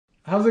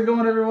How's it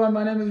going, everyone?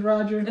 My name is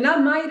Roger. And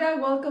I'm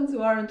Mayra. Welcome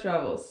to Our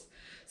Travels.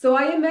 So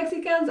I am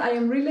Mexicans. I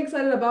am really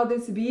excited about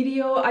this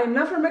video. I am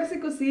not from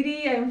Mexico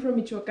City. I am from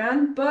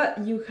Michoacan,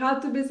 but you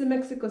have to visit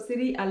Mexico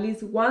City at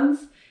least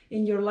once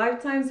in your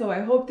lifetime. So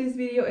I hope this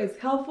video is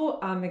helpful.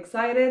 I'm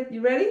excited.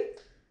 You ready?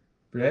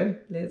 Ready?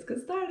 Let's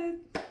get started.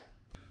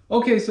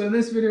 Okay, so in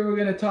this video, we're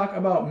going to talk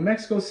about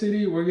Mexico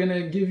City. We're going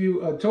to give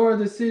you a tour of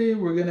the city.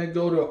 We're going to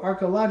go to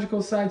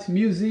archaeological sites,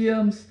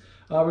 museums.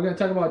 We're going to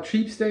talk about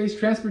cheap stays,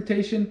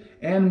 transportation,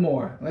 and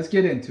more. Let's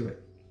get into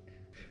it.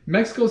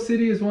 Mexico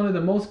City is one of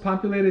the most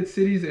populated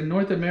cities in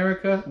North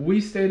America.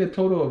 We stayed a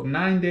total of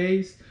 9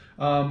 days.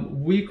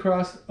 We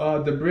crossed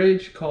the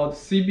bridge called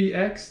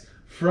CDMX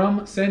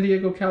from San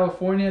Diego,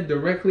 California,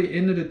 directly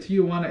into the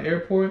Tijuana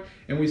airport,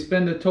 and we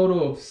spent a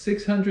total of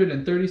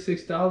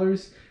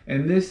 $636,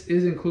 and this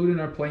is including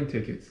our plane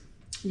tickets.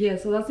 Yeah,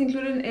 so that's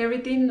including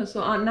everything.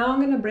 So now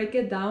I'm going to break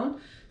it down.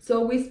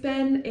 So we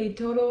spent a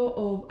total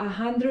of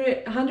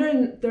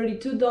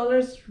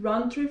 $132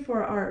 round trip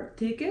for our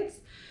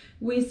tickets.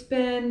 We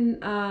spent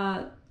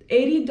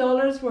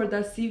 $80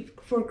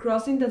 for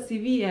crossing the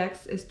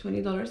CVX, is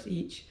 $20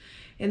 each.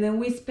 And then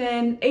we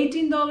spent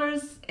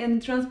 $18 in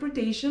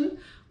transportation,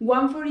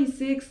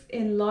 $146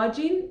 in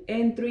lodging,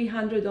 and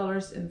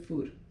 $300 in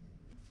food.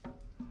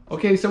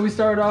 Okay, so we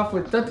started off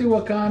with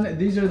Teotihuacan.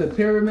 These are the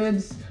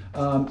pyramids.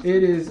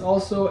 It is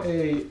also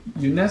a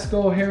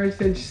UNESCO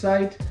heritage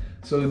site.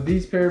 So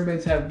these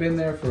pyramids have been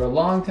there for a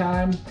long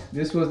time.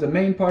 This was the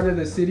main part of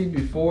the city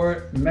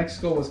before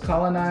Mexico was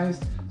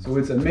colonized. So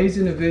it's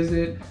amazing to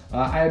visit.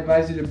 I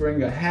advise you to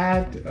bring a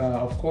hat,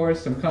 of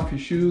course, some comfy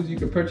shoes. You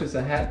can purchase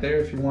a hat there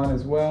if you want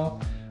as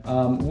well.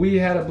 We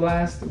had a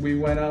blast. We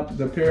went up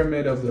the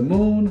Pyramid of the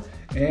Moon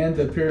and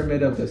the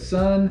Pyramid of the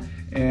Sun,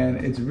 and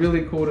it's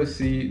really cool to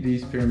see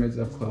these pyramids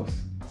up close.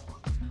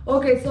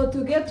 Okay, so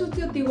to get to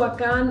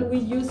Teotihuacan, we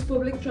used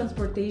public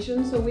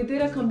transportation. So we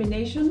did a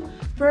combination.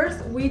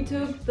 First, we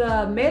took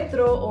the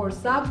metro or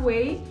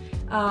subway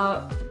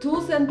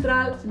to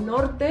Central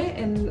Norte,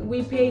 and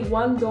we paid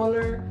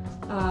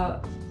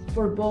 $1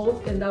 for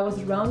both, and that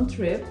was round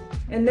trip.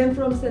 And then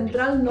from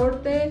Central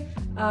Norte,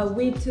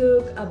 we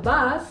took a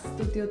bus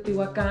to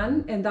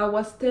Teotihuacan, and that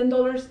was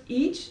 $10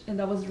 each, and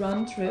that was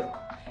round trip.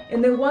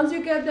 And then once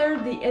you get there,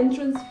 the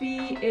entrance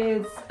fee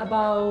is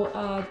about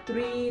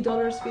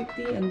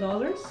 $3.50 in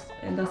dollars,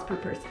 and that's per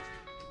person.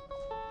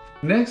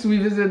 Next, we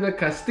visited the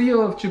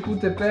Castillo of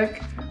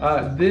Chapultepec.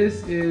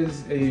 This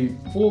is a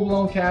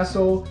full-blown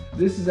castle.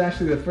 This is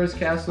actually the first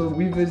castle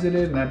we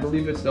visited, and I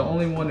believe it's the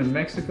only one in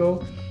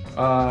Mexico.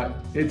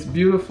 It's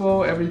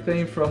beautiful,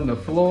 everything from the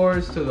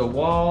floors to the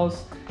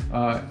walls.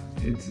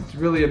 It's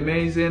really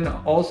amazing.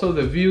 Also,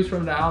 the views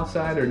from the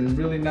outside are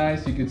really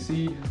nice. You can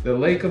see the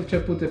Lake of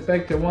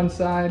Chapultepec to one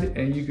side,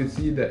 and you can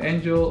see the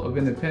Angel of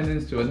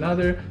Independence to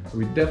another. So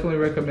we definitely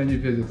recommend you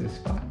visit this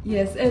spot.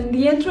 Yes, and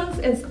the entrance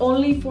is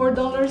only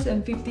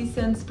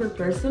 $4.50 per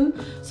person.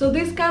 So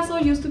this castle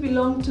used to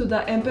belong to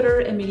the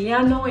Emperor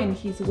Emiliano and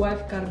his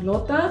wife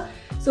Carlota.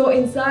 So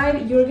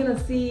inside you're gonna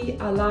see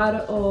a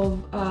lot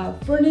of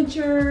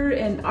furniture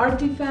and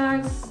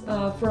artifacts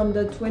from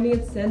the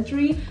 20th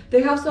century.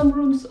 They have some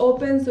rooms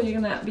open, so you're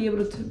gonna be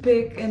able to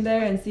pick in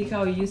there and see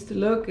how it used to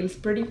look. It's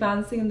pretty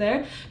fancy in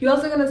there. You're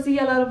also gonna see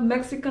a lot of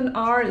Mexican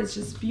art. It's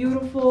just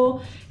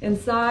beautiful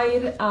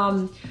inside.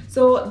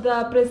 So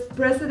the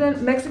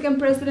Mexican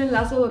President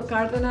Lázaro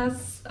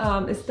Cárdenas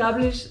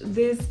established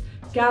this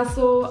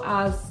castle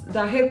as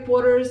the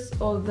headquarters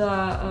of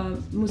the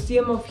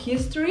Museum of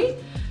History.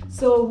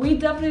 So we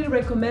definitely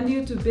recommend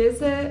you to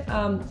visit.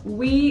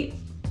 We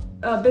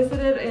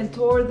visited and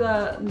toured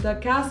the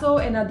castle,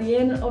 and at the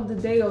end of the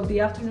day, of the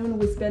afternoon,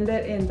 we spent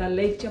it in the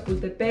Lake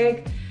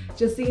Chapultepec,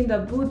 just seeing the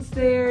booths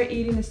there,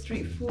 eating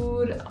street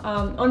food.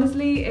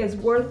 Honestly, it's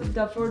worth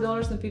the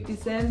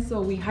 $4.50,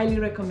 so we highly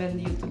recommend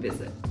you to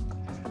visit.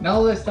 Now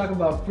let's talk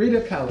about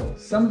Frida Kahlo.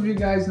 Some of you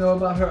guys know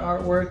about her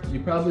artwork.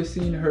 You've probably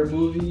seen her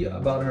movie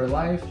about her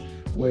life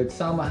with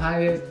Salma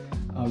Hayek.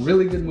 A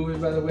really good movie,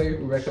 by the way.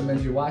 We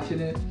recommend you watching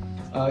it.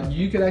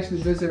 You could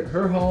actually visit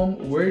her home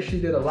where she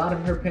did a lot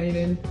of her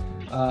painting.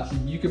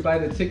 You could buy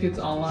the tickets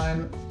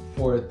online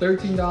for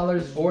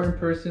 $13 or in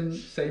person,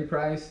 same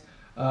price.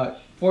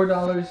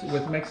 $4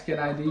 with Mexican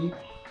ID.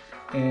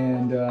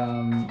 And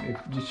if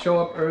you show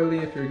up early,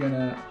 if you're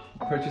gonna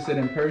purchase it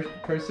in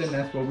person,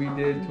 that's what we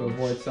did to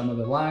avoid some of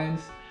the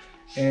lines.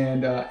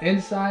 And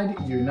inside,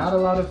 you're not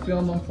allowed to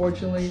film,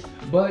 unfortunately,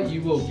 but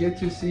you will get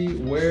to see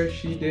where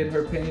she did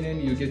her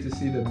painting. You get to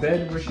see the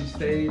bed where she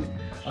stayed.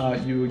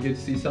 You will get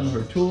to see some of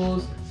her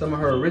tools, some of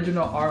her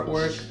original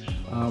artwork.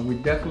 We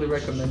definitely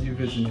recommend you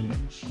visiting it.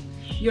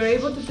 You're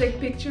able to take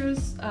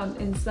pictures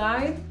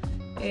inside,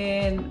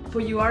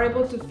 but you are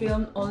able to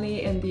film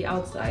only in the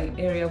outside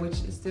area,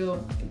 which is still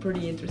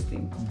pretty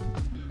interesting.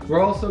 We're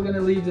also going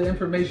to leave the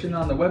information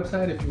on the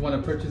website. If you want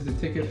to purchase the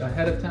ticket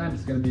ahead of time,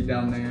 it's going to be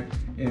down there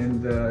in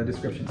the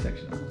description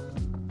section.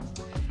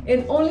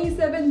 And only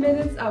 7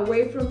 minutes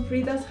away from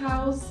Frida's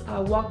house,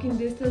 walking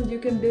distance, you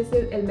can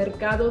visit El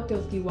Mercado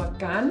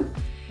Teotihuacan.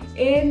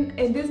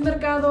 In this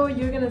mercado,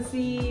 you're gonna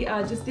see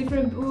just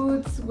different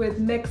booths with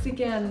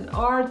Mexican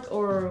art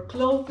or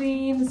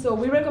clothing. So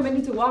we recommend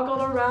you to walk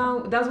all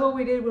around. That's what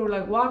we did. We were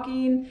like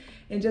walking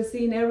and just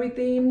seeing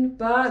everything.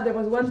 But there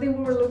was one thing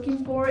we were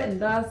looking for, and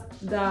that's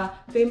the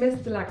famous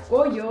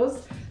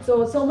tlacoyos.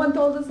 So someone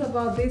told us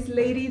about this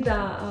lady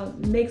that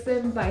makes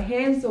them by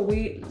hand. So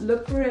we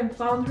looked for her and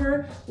found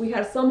her. We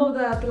had some of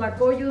the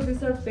tlacoyos.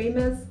 These are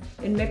famous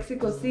in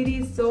Mexico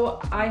City,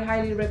 so I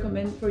highly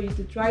recommend for you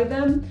to try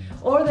them.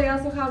 Or they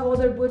also have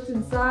other booths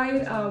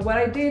inside. What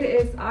I did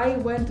is I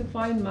went to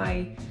find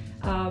my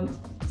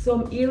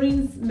some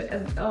earrings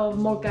of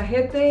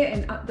molcajete,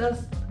 and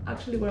that's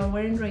actually what I'm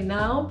wearing right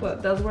now,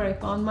 but that's where I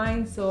found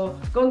mine. So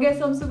go and get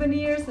some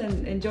souvenirs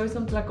and enjoy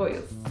some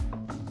tlacoyos.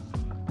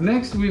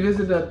 Next, we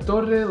visit the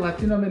Torre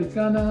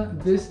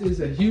Latinoamericana. This is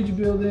a huge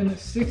building,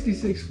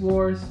 66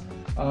 floors.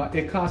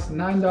 It costs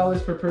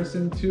 $9 per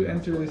person to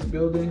enter this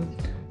building.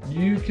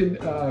 You can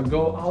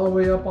go all the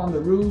way up on the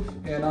roof,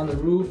 and on the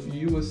roof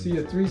you will see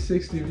a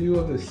 360 view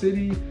of the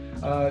city.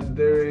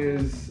 There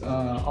is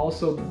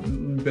also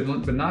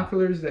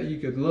binoculars that you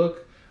could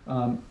look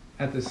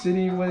at the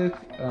city with.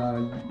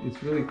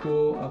 It's really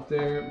cool up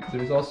there.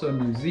 There's also a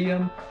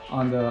museum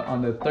on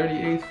the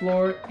 38th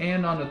floor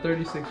and on the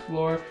 36th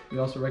floor. We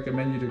also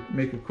recommend you to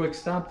make a quick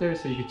stop there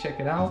so you can check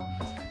it out.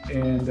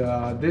 And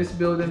this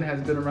building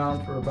has been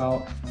around for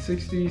about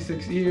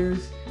 66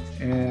 years,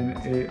 and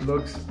it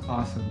looks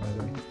awesome, by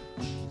the way.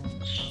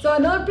 So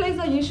another place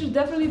that you should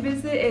definitely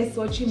visit is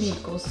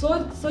Xochimilco.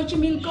 So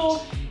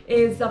Xochimilco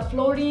is the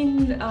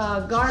floating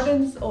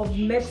gardens of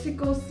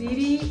Mexico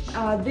City.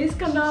 These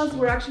canals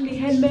were actually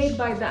handmade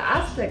by the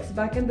Aztecs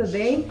back in the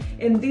day,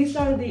 and these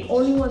are the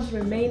only ones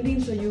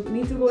remaining, so you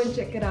need to go and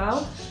check it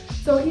out.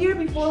 So here,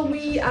 before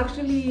we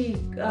actually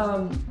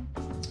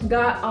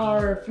got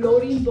our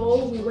floating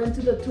boat, we went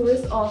to the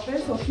tourist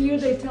office. So here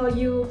they tell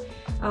you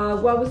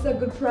what was a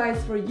good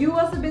price for you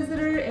as a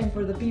visitor and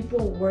for the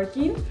people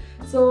working.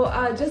 So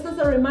just as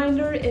a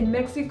reminder, in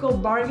Mexico,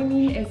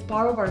 bargaining is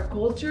part of our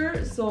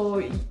culture,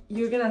 so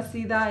you're gonna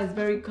see that is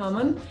very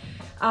common.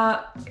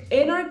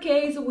 In our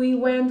case, we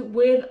went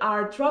with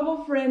our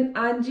travel friend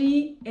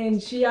Angie,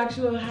 and she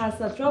actually has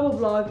a travel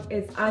blog.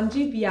 It's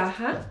Angie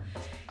Viaja,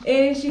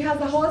 and she has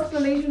a whole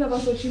explanation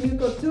about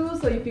Xochimilco too.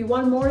 So if you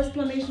want more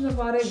explanation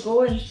about it,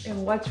 go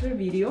and watch her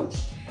video.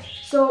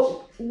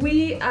 So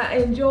we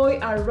enjoy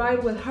our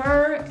ride with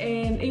her,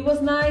 and it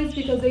was nice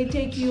because they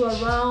take you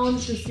around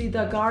to see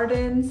the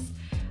gardens.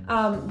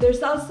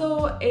 There's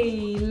also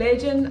a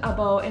legend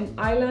about an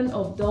island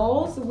of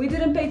dolls. We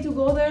didn't pay to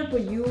go there,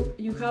 but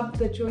you have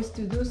the choice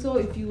to do so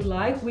if you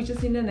like. We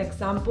just seen an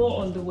example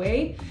on the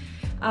way.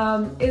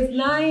 It's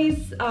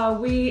nice.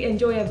 We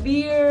enjoy a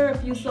beer, a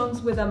few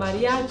songs with a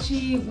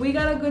mariachi. We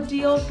got a good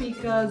deal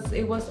because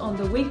it was on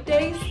the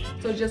weekdays,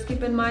 so just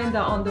keep in mind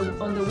that on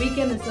the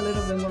weekend it's a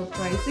little bit more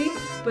pricey,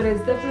 but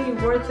it's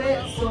definitely worth it.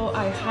 So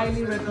I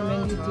highly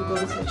recommend you to go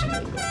to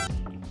Xochimilco.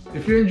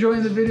 If you're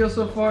enjoying the video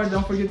so far,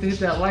 don't forget to hit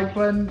that like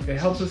button. It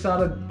helps us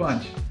out a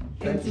bunch.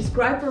 And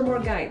subscribe for more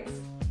guides.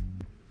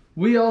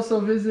 We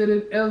also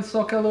visited El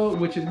Zocalo,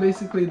 which is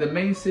basically the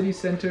main city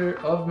center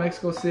of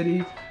Mexico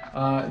City.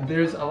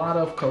 There's a lot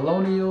of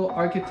colonial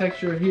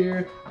architecture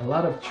here, a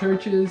lot of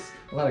churches,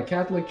 a lot of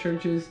Catholic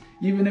churches.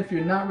 Even if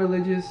you're not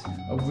religious,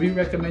 we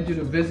recommend you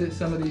to visit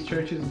some of these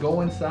churches.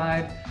 Go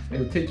inside,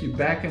 it'll take you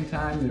back in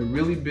time. They're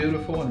really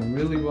beautiful and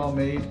really well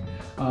made.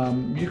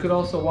 You could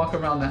also walk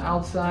around the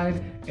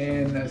outside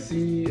and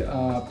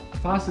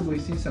possibly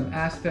see some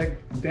Aztec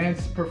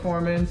dance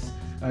performance.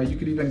 You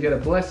could even get a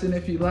blessing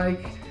if you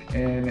like,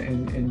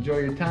 and enjoy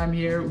your time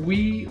here.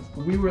 We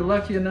were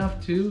lucky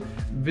enough to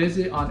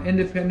visit on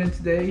Independence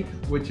Day,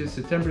 which is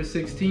September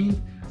 16th.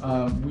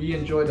 We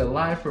enjoyed a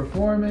live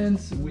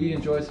performance. We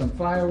enjoyed some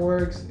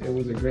fireworks. It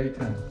was a great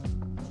time.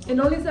 And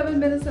only 7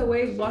 minutes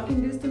away,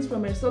 walking distance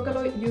from El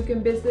Zocalo, you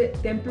can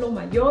visit Templo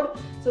Mayor.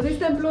 So this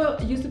templo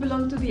used to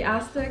belong to the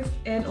Aztecs,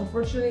 and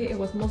unfortunately it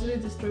was mostly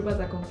destroyed by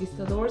the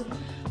Conquistadors.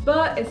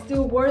 But it's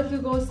still worth to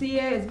go see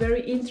it. It's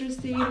very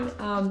interesting.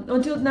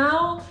 Until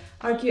now,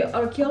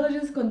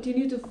 archaeologists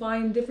continue to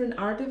find different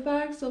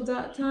artifacts of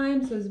that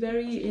time, so it's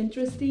very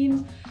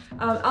interesting.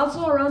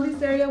 Also around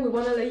this area, we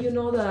want to let you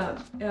know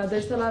that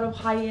there's a lot of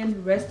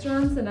high-end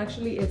restaurants, and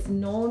actually it's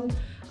known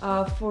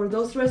for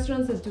those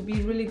restaurants and to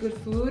be really good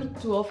food,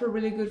 to offer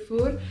really good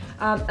food.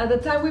 At the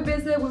time we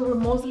visited, we were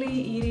mostly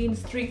eating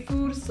street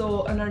food,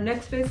 so on our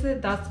next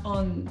visit, that's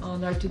on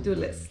our to-do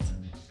list.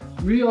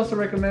 We also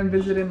recommend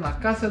visiting La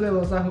Casa de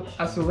los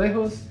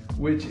Azulejos,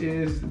 which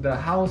is the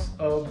house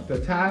of the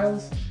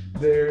tiles.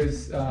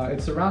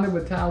 It's surrounded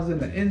with tiles in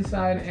the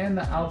inside and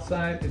the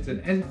outside. It's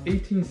an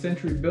 18th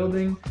century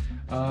building.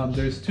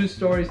 There's 2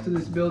 stories to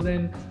this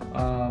building.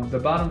 The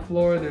bottom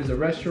floor, there's a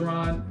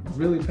restaurant,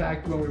 really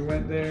packed when we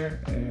went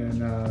there,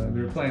 and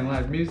they were playing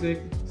live music.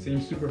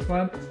 Seems super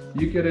fun.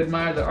 You could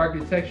admire the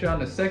architecture on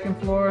the 2nd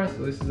floor,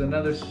 so this is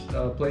another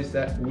place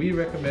that we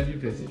recommend you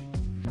visit.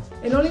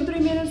 And only 3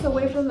 minutes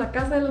away from La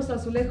Casa de los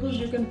Azulejos,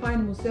 you can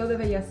find Museo de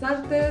Bellas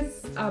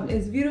Artes.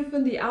 It's beautiful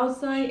on the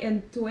outside,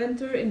 and to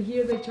enter in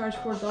here they charge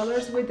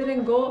 $4. We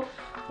didn't go,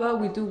 but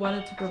we do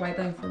wanted to provide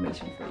that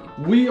information for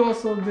you. We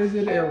also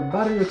visited El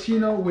Barrio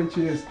Chino, which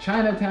is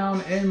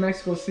Chinatown in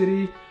Mexico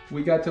City.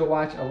 We got to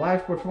watch a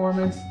live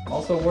performance,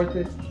 also worth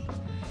it.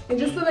 And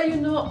just to let you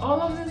know,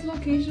 all of these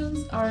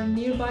locations are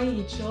nearby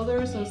each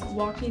other, so it's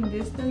walking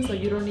distance, so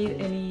you don't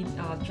need any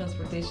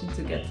transportation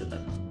to get to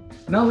them.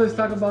 Now let's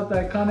talk about the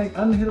iconic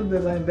Ángel de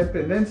la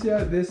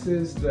Independencia. This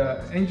is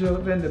the Angel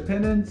of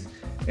Independence,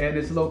 and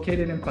it's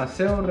located in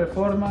Paseo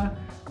Reforma.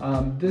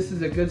 This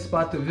is a good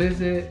spot to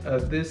visit.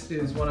 This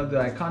is one of the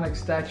iconic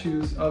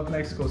statues of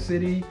Mexico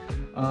City.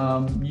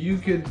 You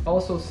could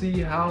also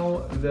see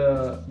how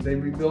they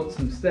rebuilt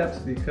some steps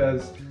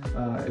because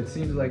it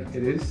seems like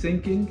it is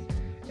sinking,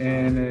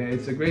 and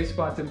it's a great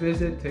spot to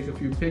visit, take a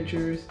few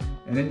pictures,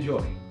 and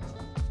enjoy.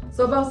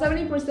 So about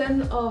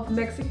 70% of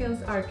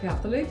Mexicans are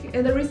Catholic,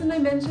 and the reason I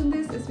mention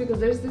this is because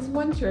there's this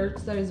one church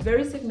that is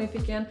very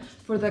significant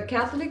for the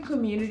Catholic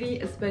community,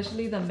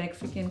 especially the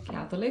Mexican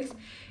Catholics,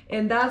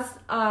 and that's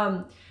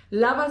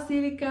La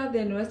Basílica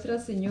de Nuestra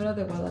Señora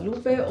de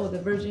Guadalupe, or the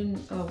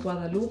Virgin of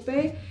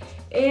Guadalupe.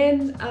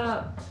 And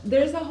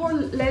there's a whole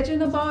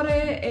legend about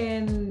it,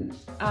 and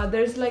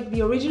there's like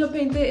the original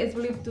painting is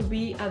believed to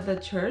be at the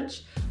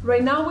church.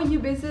 Right now when you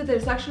visit,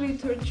 there's actually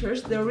third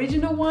church, the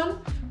original one,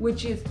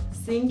 which is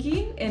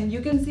sinking, and you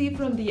can see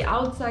from the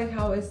outside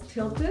how it's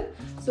tilted.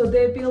 So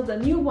they built a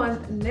new one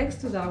next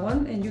to that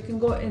one, and you can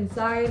go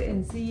inside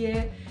and see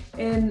it.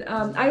 And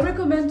I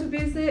recommend to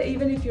visit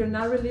even if you're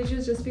not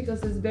religious, just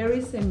because it's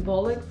very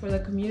symbolic for the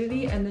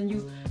community, and then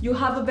you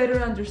have a better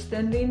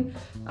understanding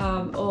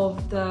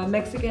of the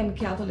Mexican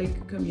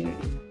Catholic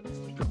community.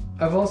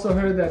 I've also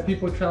heard that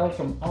people travel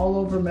from all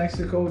over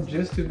Mexico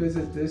just to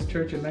visit this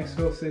church in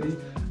Mexico City.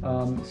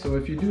 So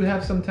if you do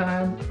have some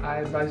time, I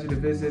advise you to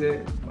visit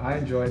it. I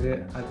enjoyed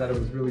it. I thought it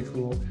was really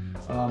cool.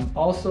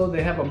 Also,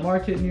 they have a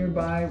market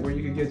nearby where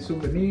you can get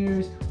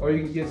souvenirs, or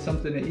you can get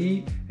something to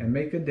eat and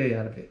make a day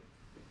out of it.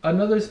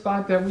 Another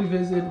spot that we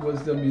visited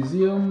was the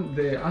Museum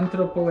de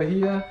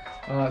Antropología.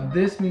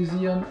 This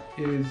museum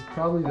is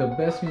probably the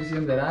best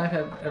museum that I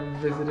have ever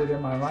visited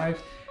in my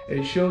life.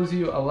 It shows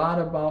you a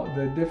lot about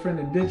the different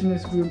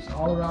indigenous groups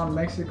all around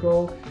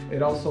Mexico.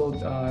 It also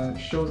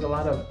shows a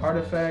lot of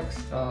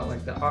artifacts,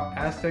 like the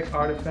Aztec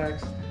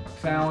artifacts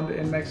found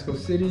in Mexico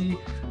City.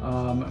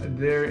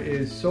 There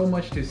is so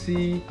much to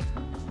see,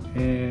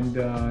 and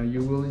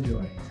you will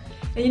enjoy.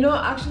 And you know,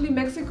 actually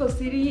Mexico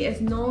City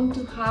is known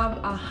to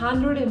have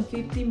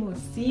 150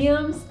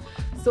 museums,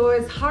 so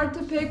it's hard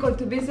to pick or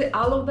to visit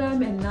all of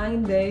them in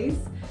 9 days.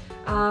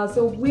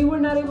 So we were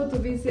not able to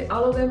visit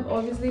all of them,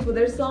 obviously, but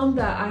there's some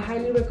that I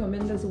highly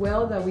recommend as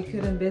well that we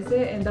couldn't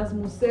visit, and that's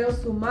Museo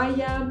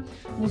Sumaya,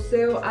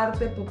 Museo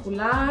Arte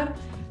Popular,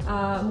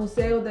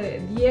 Museo de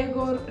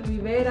Diego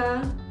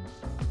Rivera,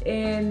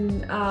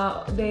 and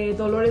de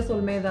Dolores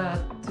Olmeda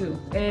too,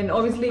 and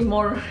obviously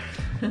more.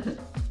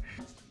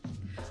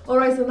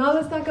 Alright, so now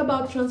let's talk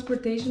about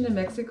transportation in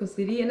Mexico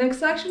City, and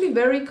it's actually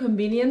very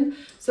convenient.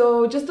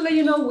 So just to let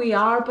you know, we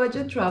are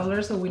budget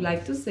travelers, so we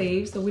like to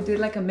save, so we did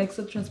like a mix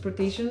of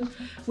transportation.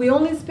 We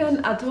only spent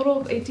a total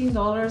of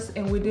 $18,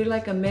 and we did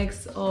like a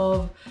mix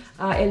of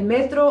el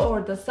metro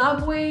or the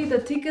subway. The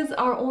tickets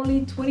are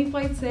only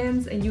 25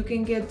 cents, and you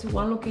can get to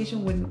one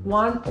location with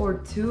 1 or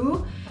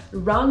 2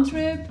 round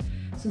trip.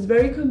 So it's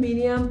very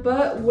convenient,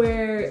 but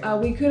where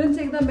we couldn't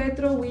take the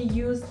metro, we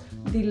used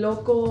the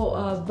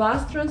local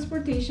bus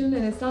transportation,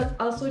 and it's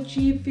also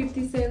cheap,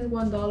 50 cents,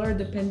 $1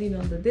 depending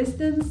on the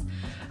distance.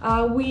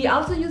 We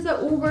also used the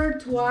Uber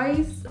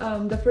twice.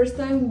 The first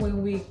time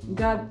when we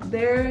got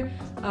there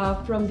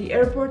from the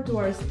airport to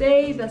our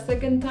stay. The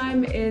second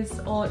time is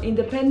on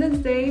Independence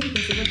Day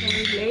because it was a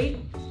week late.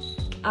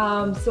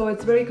 So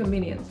it's very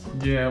convenient.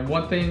 Yeah,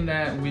 one thing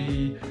that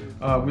we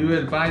would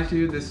advise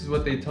you, this is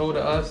what they told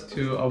us,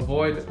 to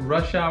avoid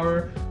rush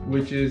hour,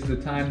 which is the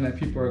time that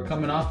people are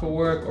coming off of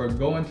work or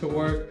going to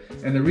work.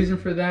 And the reason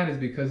for that is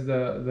because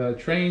the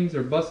trains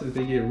or buses,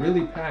 they get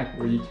really packed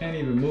where you can't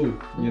even move,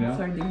 you know?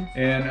 Sardines.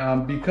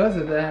 And because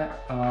of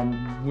that,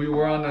 we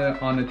were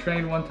on a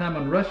train one time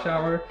on rush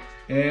hour,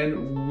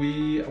 and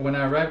when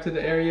I arrived to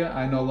the area,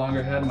 I no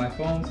longer had my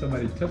phone.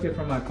 Somebody took it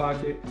from my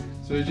pocket.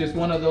 So it's just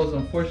one of those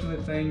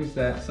unfortunate things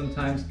that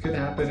sometimes could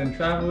happen in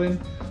traveling.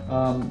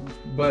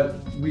 But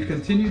we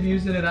continued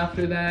using it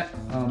after that.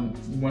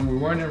 When we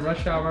weren't in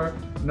rush hour,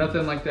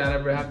 nothing like that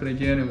ever happened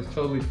again. It was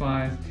totally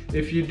fine.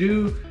 If you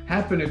do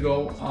happen to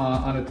go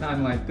on a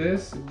time like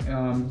this, as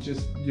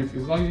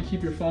long as you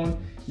keep your phone,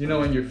 you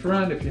know, in your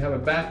front. If you have a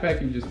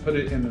backpack, you just put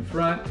it in the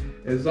front.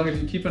 As long as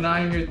you keep an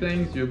eye on your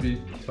things, you'll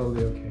be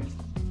totally okay.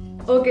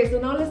 Okay, so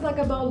now let's talk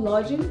about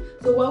lodging.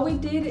 So what we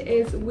did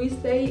is we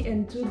stayed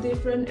in 2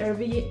 different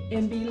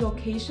Airbnb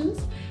locations.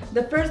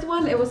 The first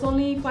one, it was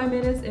only 5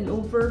 minutes in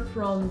Uber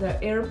from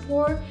the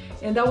airport,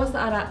 and that was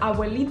at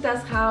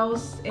Abuelita's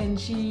house, and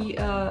she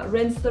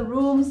rents the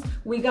rooms.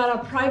 We got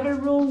a private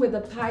room with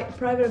a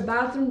private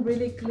bathroom,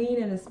 really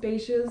clean and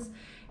spacious.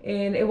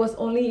 and it was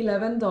only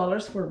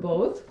 $11 for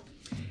both.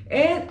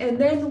 And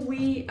then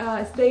we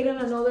stayed in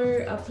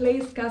another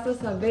place, Casa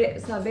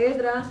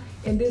Saavedra,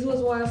 and this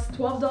was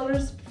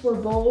 $12 for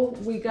both.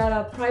 We got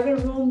a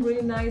private room,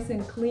 really nice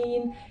and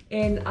clean,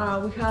 and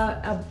we had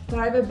a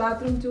private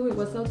bathroom too. It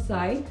was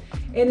outside.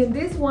 And in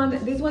this one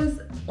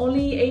is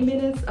only 8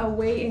 minutes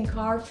away in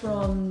car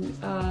from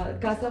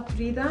Casa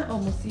Frida or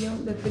Museo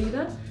de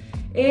Frida.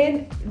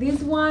 And this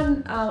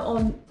one,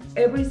 on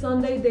every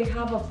Sunday they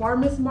have a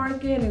farmer's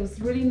market, and it was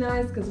really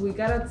nice because we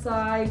got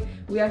outside,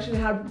 we actually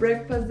had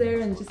breakfast there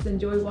and just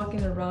enjoyed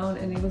walking around,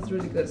 and it was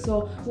really good.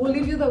 So we'll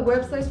leave you the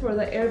websites for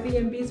the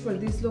Airbnbs for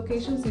these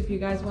locations if you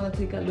guys want to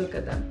take a look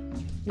at them.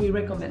 We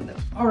recommend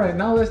them. All right,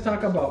 now let's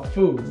talk about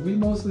food. We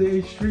mostly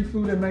ate street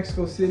food in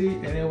Mexico City,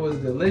 and it was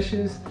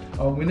delicious.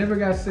 We never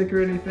got sick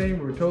or anything.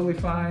 We were totally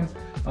fine.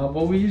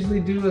 What we usually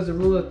do as a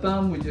rule of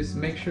thumb, we just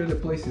make sure the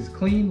place is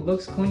clean,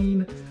 looks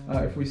clean.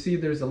 If we see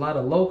there's a lot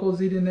of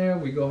locals eating there,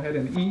 we go ahead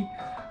and eat.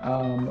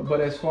 But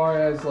as far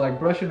as like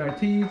brushing our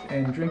teeth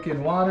and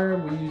drinking water,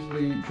 we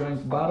usually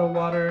drink bottled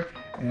water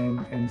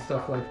and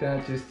stuff like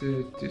that, just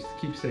to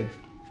keep safe.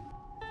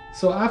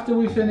 So after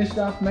we finished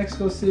off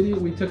Mexico City,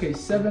 we took a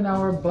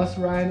 7-hour bus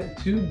ride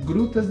to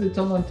Grutas de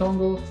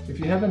Tolantongo. If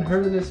you haven't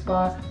heard of this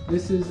spot,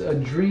 this is a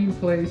dream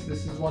place.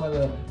 This is one of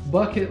the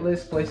bucket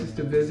list places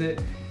to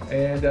visit.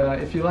 And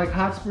if you like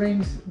hot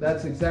springs,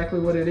 that's exactly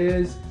what it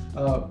is.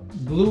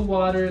 Blue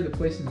water, the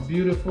place is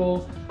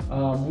beautiful.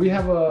 We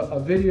have a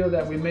video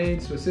that we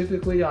made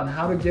specifically on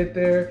how to get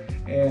there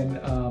and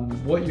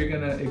what you're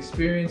gonna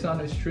experience on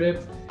this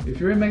trip. If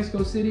you're in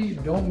Mexico City,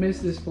 don't miss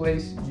this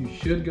place. You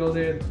should go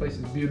there. The place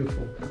is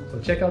beautiful. So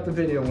check out the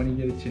video when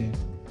you get a chance.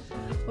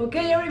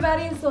 Okay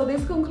everybody, so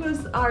this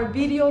concludes our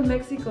video in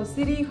Mexico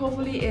City.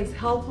 Hopefully it's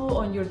helpful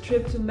on your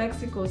trip to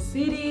Mexico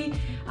City.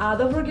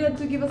 Don't forget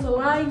to give us a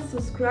like,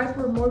 subscribe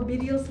for more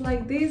videos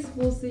like this.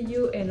 We'll see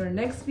you in our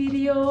next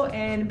video,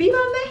 and ¡Viva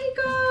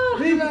Mexico!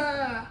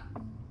 ¡Viva!